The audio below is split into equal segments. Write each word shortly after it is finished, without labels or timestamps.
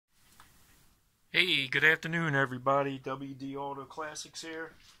Hey, good afternoon, everybody. WD Auto Classics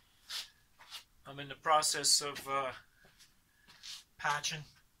here. I'm in the process of patching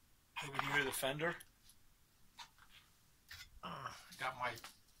over here the fender. Got my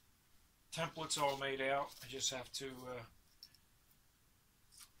templates all made out. I just have to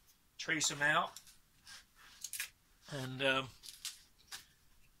trace them out and cut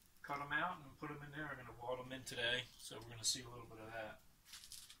them out and put them in there. I'm going to weld them in today, so we're going to see a little bit of that.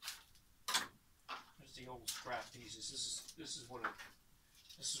 There's the old scrap pieces. This is what it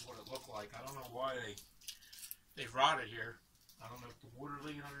looked like. I don't know why they rotted here. I don't know if the water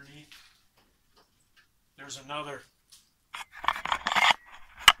leaking underneath. There's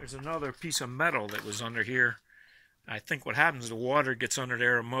another piece of metal that was under here. I think what happens is the water gets under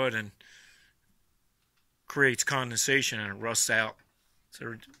there of mud and creates condensation and it rusts out.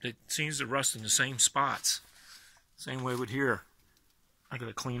 So it seems to rust in the same spots. Same way with here. I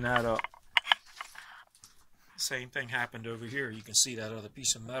gotta clean that up. Same thing happened over here. You can see that other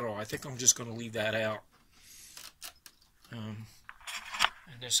piece of metal. I think I'm just going to leave that out. And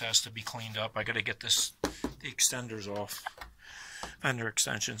this has to be cleaned up. I got to get the extenders off. Fender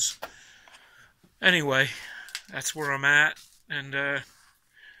extensions. Anyway, that's where I'm at. And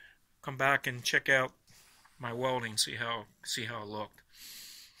come back and check out my welding. See how it looked.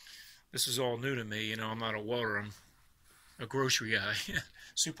 This is all new to me. You know, I'm not a welder. I'm a grocery guy,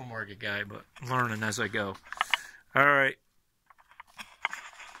 supermarket guy, but learning as I go. All right,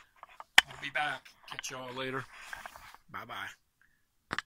 I'll be back. Catch y'all later. Bye-bye.